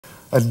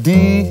a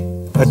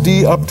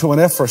D up to an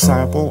F, for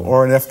example,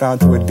 or an F down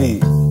to a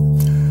D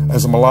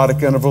as a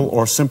melodic interval,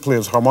 or simply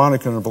as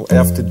harmonic interval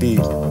F to D.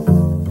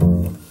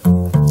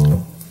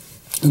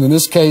 And in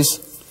this case,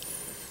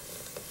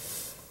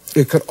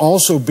 it could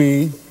also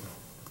be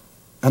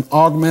an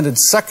augmented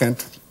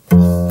second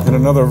in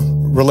another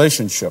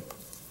relationship.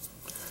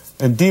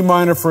 In D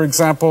minor, for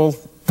example,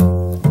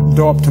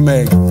 Do up to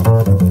Me.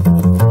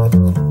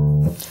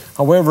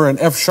 However, in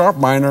F sharp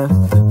minor,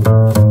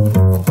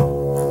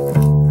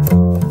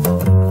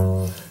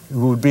 it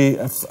would be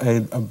a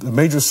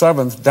major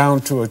seventh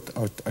down to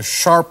a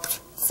sharp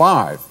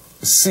 5,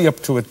 a C up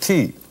to a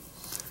T.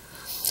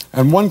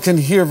 And one can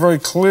hear very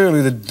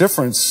clearly the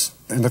difference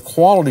in the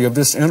quality of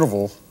this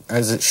interval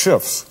as it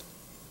shifts.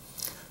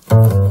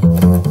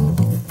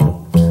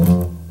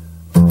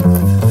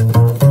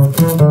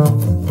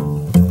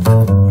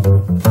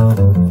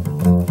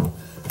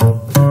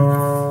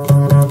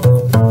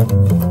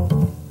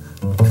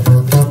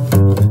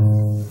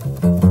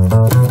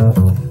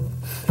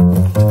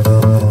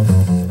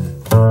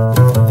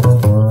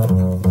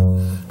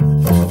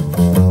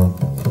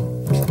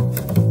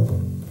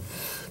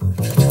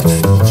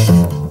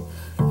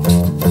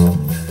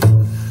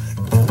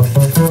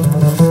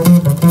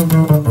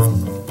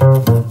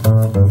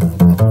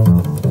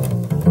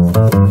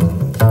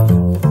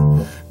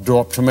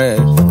 To me.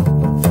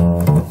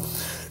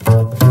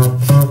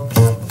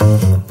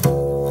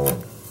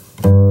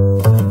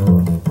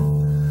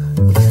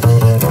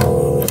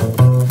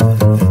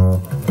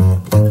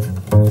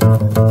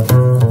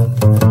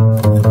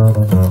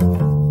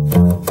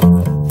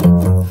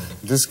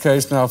 In this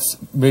case now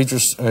major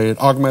an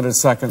augmented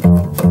second,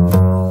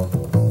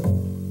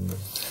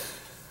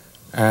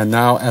 and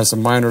now as a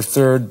minor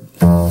third,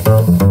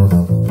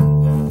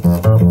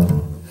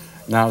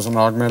 now as an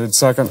augmented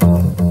second.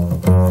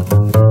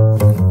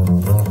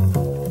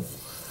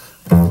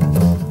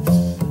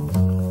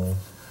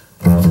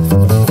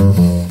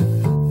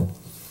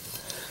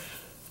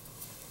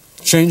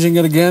 Changing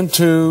it again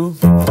to,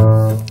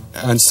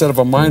 instead of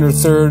a minor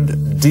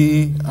third,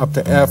 D up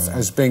to F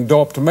as being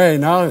Do up to Me,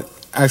 now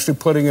actually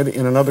putting it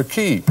in another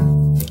key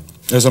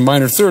as a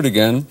minor third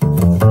again.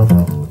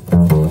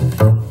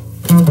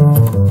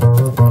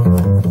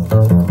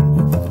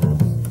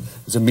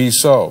 It's a Mi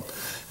So.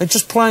 And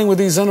just playing with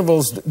these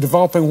intervals,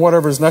 developing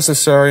whatever is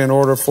necessary in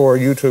order for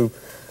you to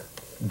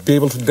be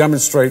able to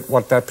demonstrate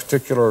what that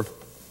particular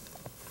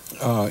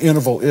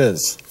interval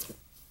is.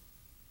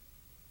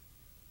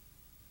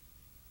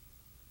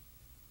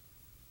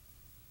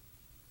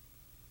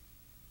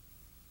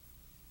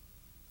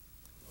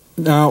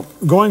 Now,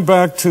 going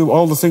back to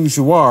All the Things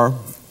You Are,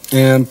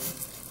 and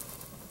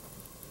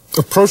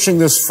approaching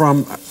this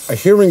from a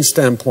hearing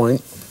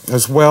standpoint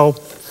as well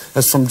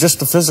as from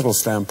just a physical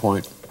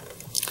standpoint,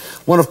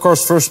 one, of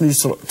course, first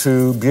needs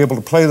to be able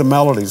to play the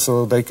melody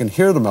so they can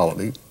hear the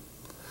melody,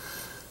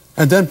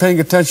 and then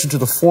paying attention to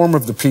the form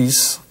of the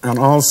piece and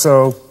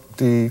also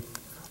the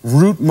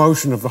root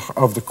motion of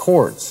the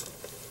chords.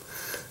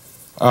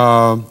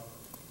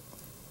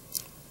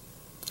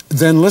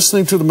 Then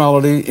listening to the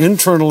melody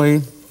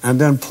internally, and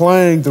then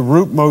playing the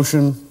root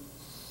motion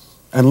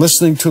and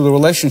listening to the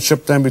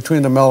relationship then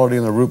between the melody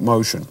and the root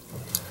motion.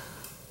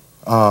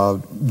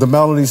 The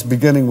melody's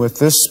beginning with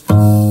this,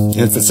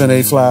 if it's in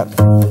A flat.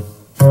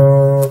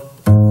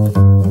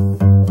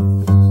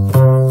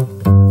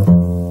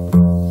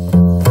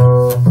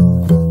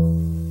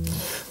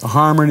 The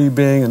harmony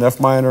being in F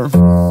minor.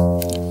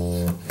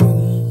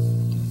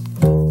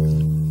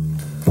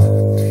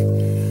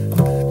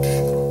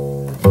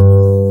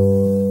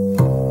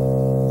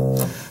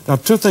 Now,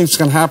 two things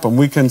can happen.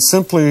 We can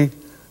simply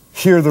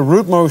hear the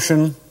root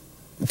motion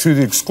to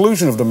the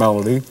exclusion of the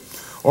melody,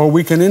 or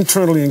we can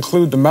internally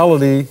include the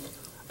melody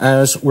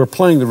as we're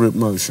playing the root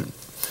motion.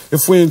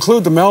 If we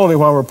include the melody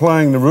while we're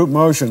playing the root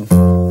motion,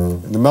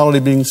 and the melody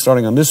being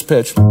starting on this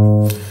pitch,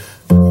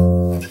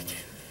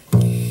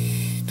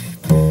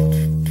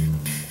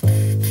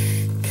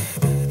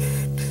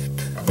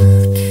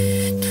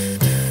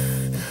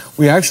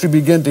 we actually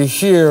begin to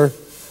hear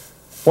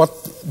what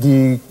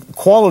the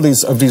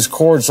qualities of these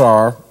chords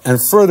are, and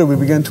further we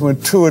begin to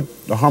intuit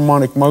the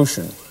harmonic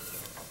motion.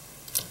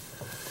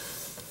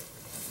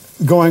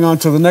 Going on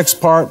to the next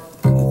part.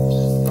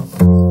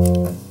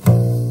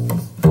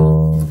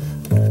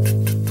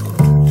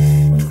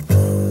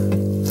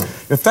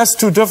 If that's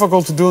too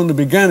difficult to do in the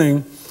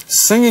beginning,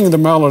 singing the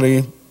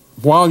melody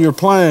while you're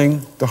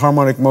playing the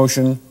harmonic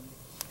motion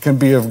can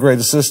be of great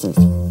assistance.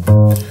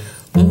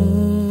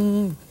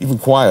 Even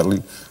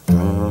quietly.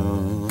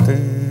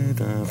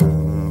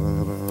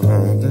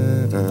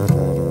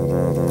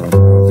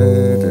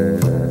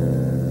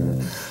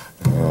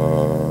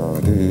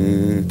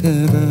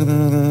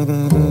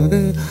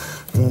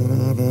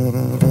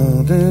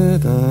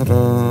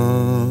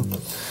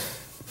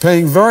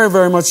 Paying very,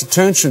 very much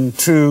attention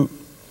to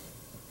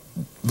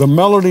the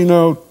melody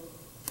note,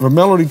 the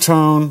melody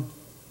tone,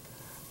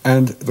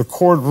 and the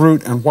chord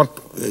root, and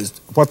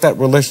what that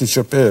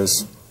relationship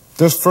is.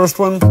 This first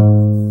one,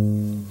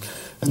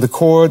 and the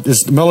chord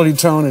is, the melody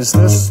tone is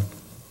this,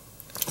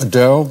 a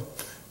do,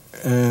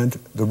 and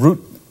the root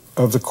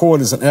of the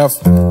chord is an F.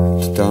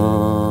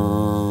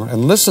 Da,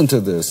 and listen to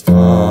this.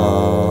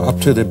 Da, up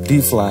to the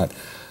D flat.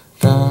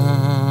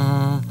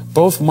 Da,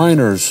 both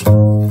minors. Da,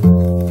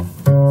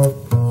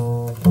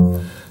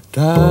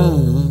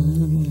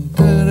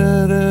 da,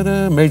 da, da,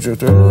 da, major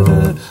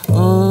third,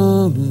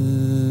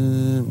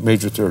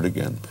 major third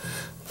again.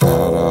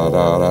 Da, da,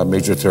 da, da,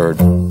 major third.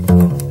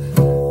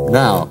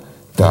 Now,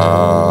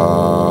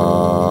 da,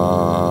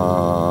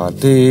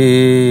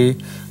 D.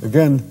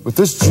 Again, with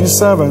this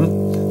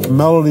G7, the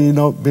melody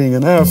note being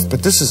an F,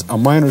 but this is a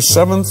minor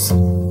seventh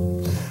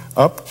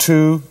up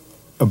to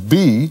a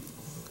B,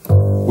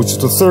 which is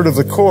the third of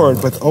the chord,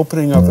 but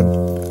opening up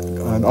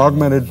an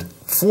augmented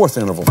fourth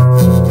interval.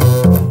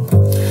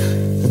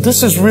 And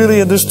this is really,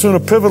 in this tune, a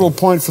pivotal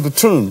point for the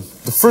tune.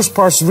 The first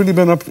part's really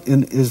been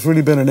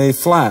an A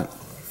flat.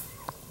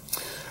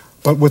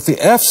 But with the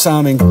F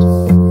sounding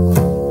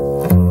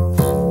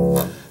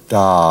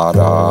da,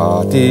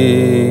 da,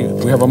 D,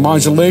 we have a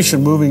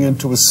modulation moving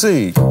into a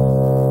C.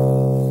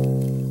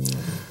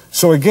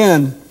 So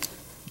again,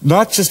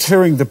 not just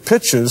hearing the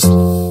pitches,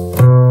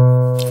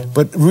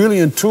 but really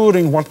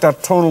intuiting what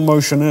that tonal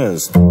motion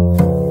is.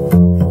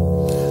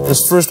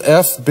 This first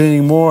F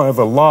being more of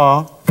a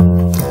la,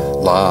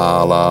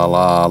 la, la,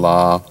 la,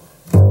 la,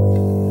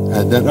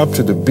 and then up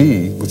to the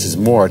B, which is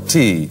more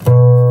T,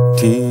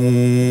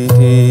 T,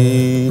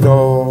 T,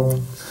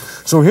 do.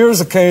 So here's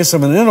a case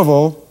of an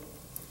interval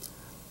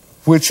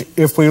which,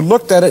 if we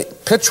looked at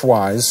it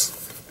pitch-wise,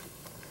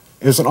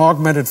 is an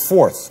augmented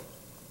fourth.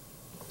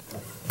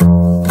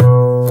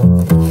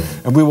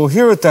 And we will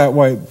hear it that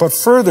way. But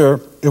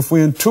further, if we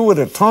intuit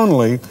it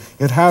tonally,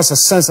 it has a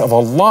sense of a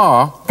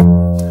la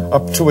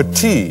up to a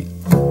T.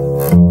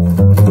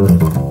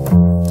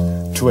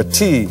 To a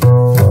T.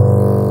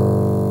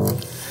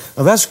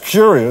 Now that's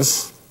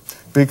curious,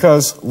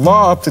 because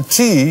la up to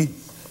T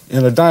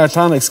in a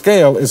diatonic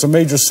scale is a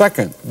major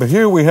second. But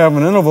here we have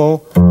an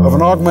interval of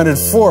an augmented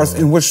fourth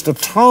in which the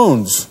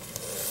tones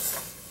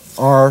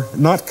are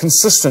not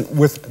consistent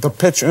with the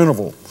pitch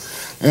interval.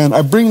 And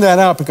I bring that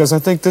out because I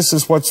think this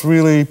is what's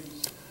really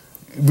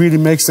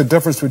makes the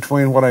difference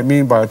between what I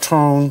mean by a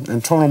tone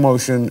and tonal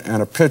motion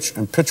and a pitch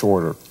and pitch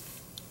order.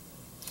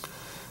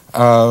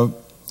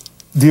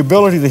 The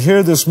ability to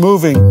hear this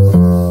moving,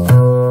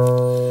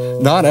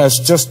 not as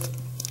just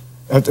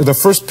the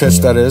first pitch,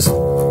 that is,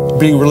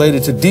 being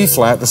related to D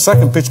flat, the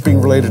second pitch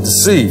being related to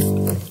C,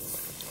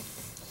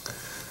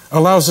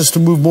 allows us to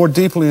move more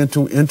deeply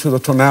into the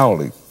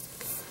tonality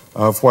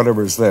of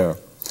whatever is there.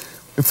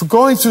 If we're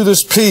going through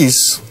this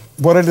piece,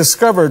 what I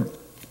discovered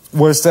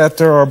was that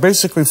there are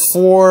basically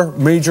four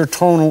major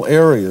tonal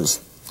areas.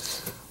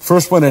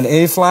 First one in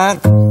A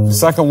flat, the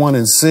second one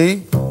in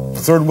C, the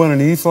third one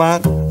in E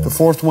flat, the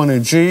fourth one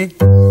in G,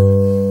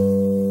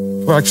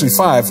 well actually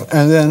five,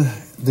 and then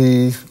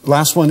the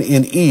last one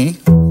in E,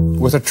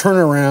 with a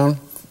turnaround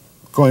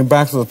going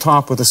back to the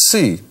top with a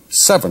C,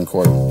 7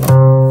 chord,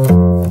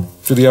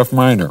 to the F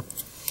minor.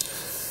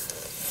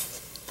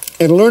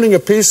 In learning a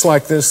piece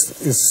like this,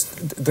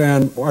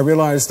 then I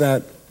realized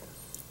that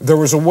there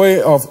was a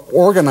way of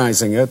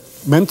organizing it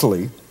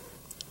mentally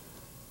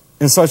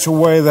in such a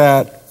way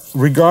that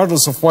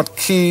regardless of what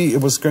key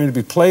it was going to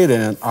be played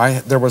in,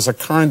 there was a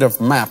kind of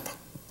map,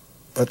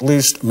 at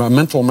least a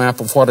mental map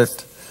of what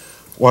it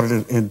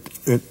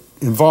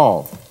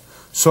involved.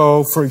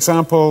 So, for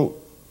example,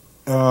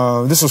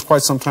 this was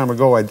quite some time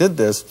ago I did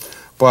this,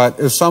 but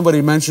if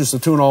somebody mentions the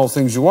tune All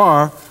Things You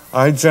Are,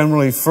 I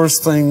generally,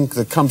 first thing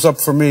that comes up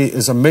for me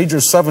is a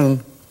major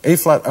 7 A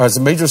flat, as a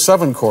major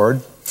 7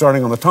 chord,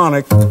 starting on the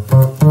tonic,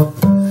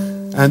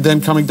 and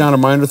then coming down a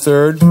minor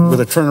third with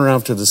a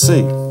turnaround to the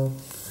C.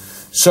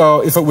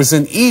 So if it was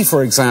in E,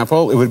 for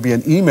example, it would be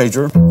an E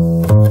major.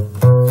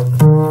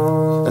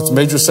 That's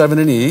major 7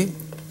 in E.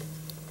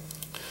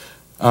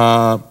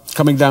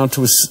 Coming down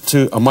to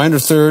a minor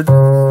third,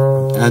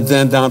 and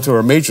then down to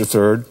a major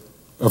third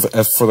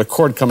for the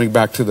chord coming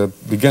back to the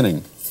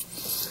beginning.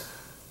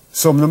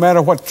 So no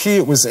matter what key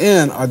it was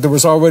in, there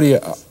was already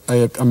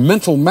a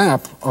mental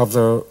map of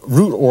the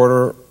root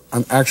order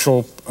and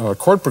actual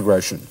chord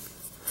progression.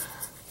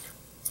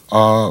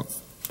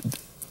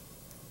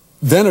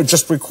 Then it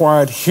just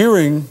required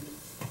hearing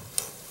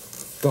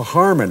the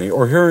harmony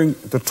or hearing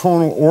the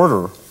tonal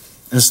order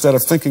instead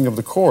of thinking of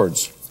the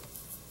chords.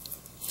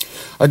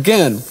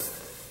 Again,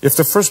 if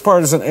the first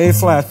part is an A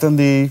flat, then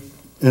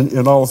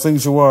in All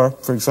Things You Are,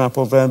 for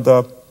example, then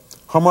the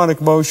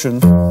harmonic motion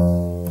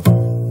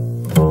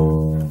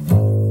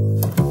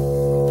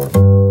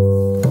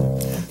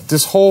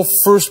this whole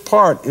first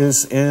part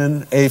is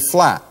in A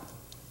flat.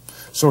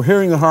 So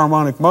hearing the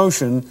harmonic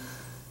motion,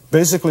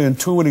 basically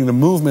intuiting the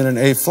movement in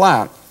A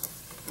flat,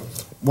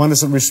 one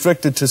isn't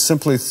restricted to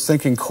simply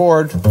thinking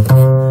chord,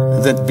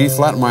 and then B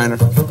flat minor,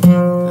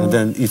 and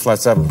then E flat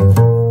 7,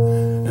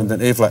 and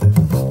then A flat,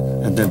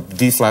 and then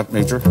D flat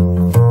major,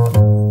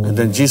 and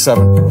then G7.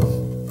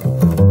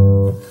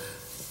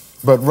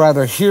 But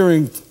rather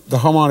hearing the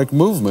harmonic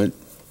movement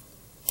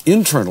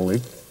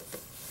internally,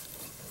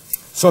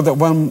 so that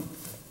when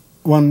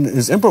one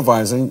is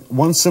improvising,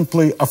 one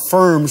simply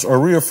affirms or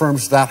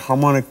reaffirms that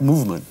harmonic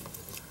movement.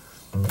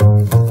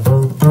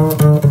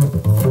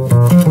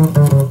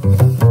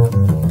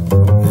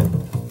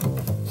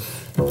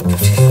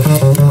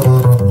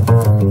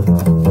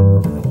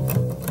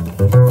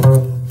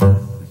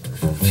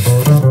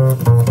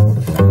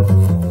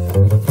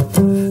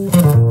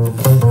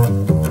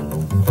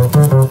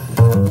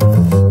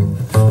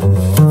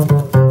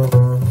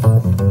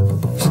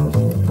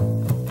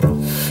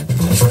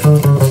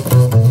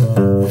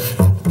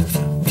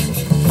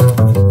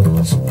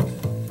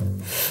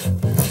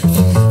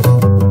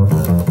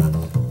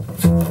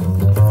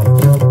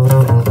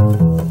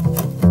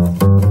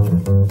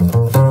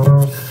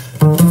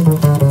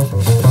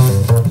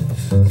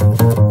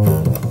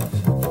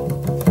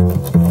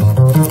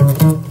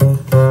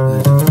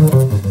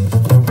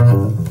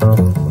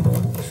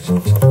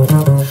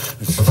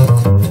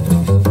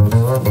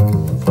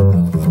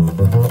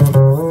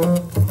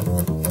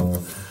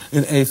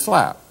 In A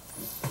flat.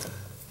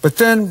 But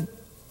then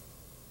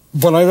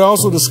what I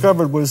also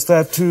discovered was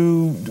that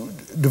to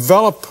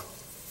develop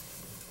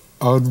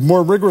a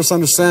more rigorous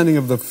understanding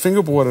of the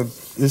fingerboard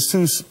is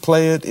to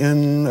play it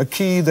in a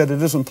key that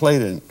it isn't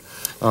played in,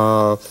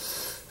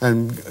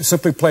 and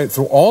simply play it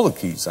through all the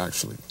keys,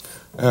 actually.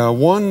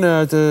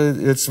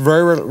 It's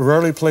very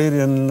rarely played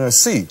in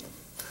C.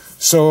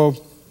 So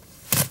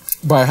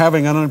by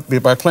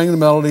playing the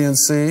melody in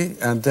C,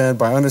 and then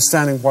by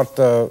understanding what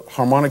the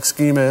harmonic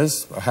scheme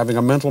is, having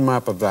a mental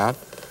map of that,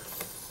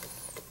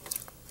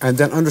 and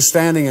then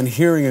understanding and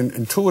hearing and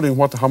intuiting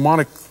what the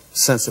harmonic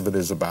sense of it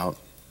is about,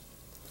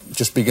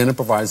 just begin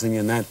improvising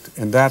in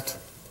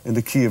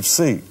the key of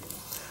C.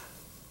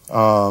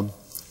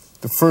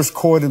 The first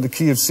chord in the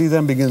key of C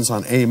then begins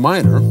on A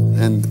minor,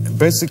 and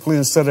basically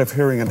instead of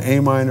hearing an A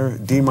minor,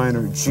 D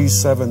minor,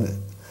 G7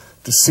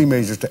 to C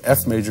major to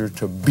F major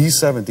to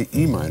B7 to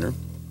E minor,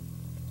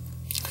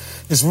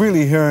 is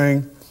really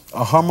hearing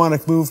a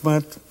harmonic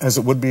movement as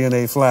it would be in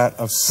A flat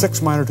of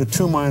 6 minor to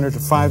 2 minor to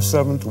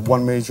 5/7 to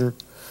 1 major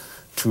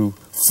to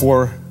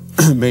 4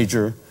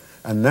 major,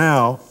 and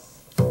now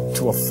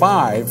to a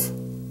 5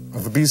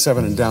 of a B7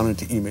 and down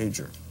into E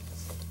major.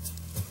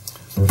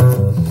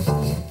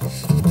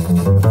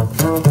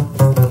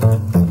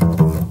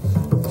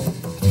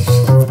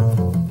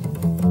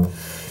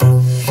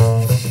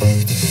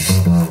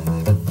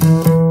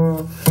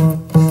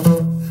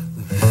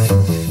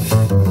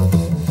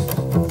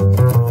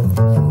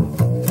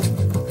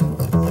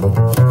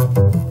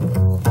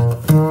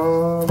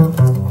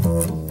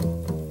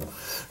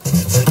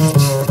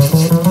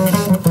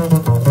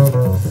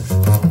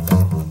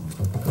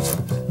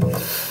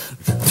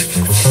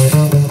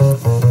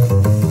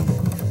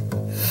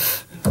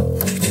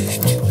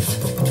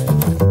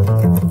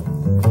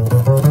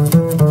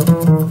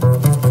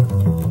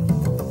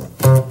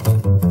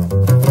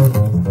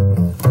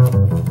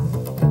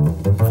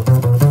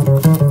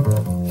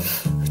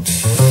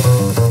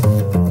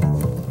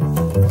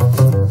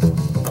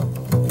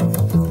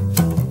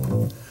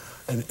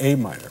 A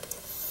minor.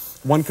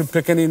 One could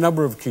pick any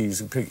number of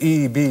keys. You can pick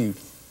E, B,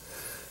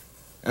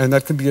 and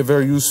that can be a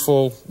very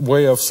useful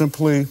way of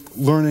simply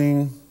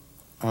learning,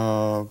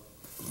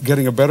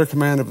 getting a better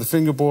command of the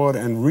fingerboard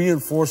and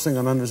reinforcing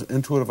an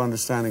intuitive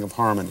understanding of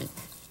harmony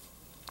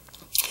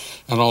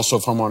and also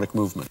of harmonic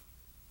movement.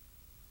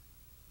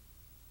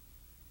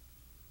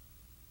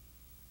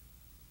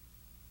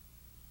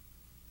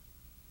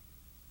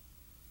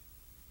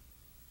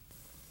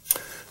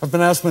 I've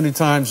been asked many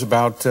times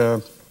about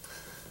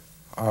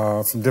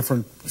from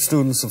different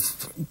students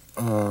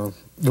of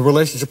the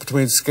relationship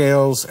between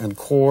scales and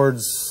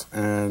chords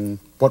and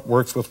what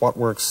works with what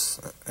works.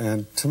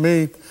 And to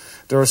me,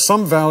 there is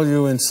some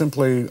value in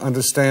simply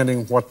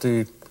understanding what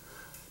the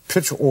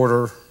pitch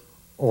order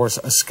or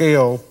a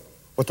scale,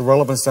 what the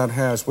relevance that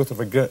has with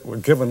a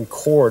given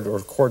chord or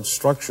chord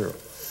structure.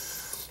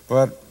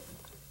 But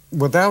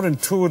without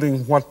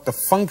intuiting what the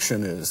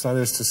function is, that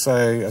is to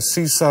say, a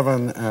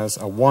C7 as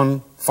a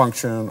 1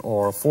 function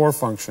or a 4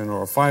 function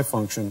or a 5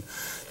 function,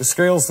 the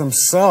scales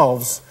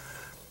themselves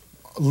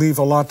leave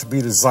a lot to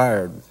be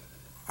desired.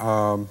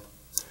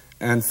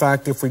 In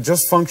fact, if we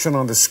just function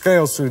on the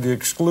scales through the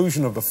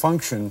exclusion of the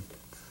function,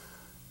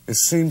 it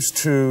seems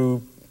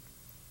to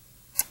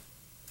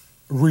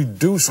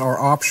reduce our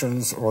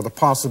options or the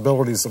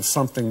possibilities of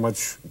something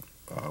much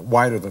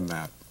wider than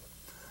that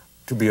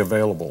to be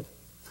available.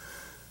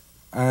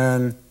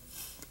 And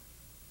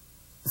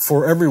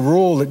for every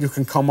rule that you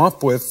can come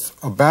up with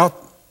about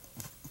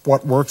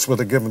what works with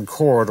a given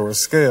chord or a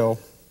scale,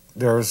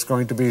 there's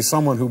going to be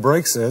someone who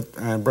breaks it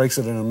and breaks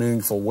it in a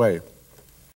meaningful way.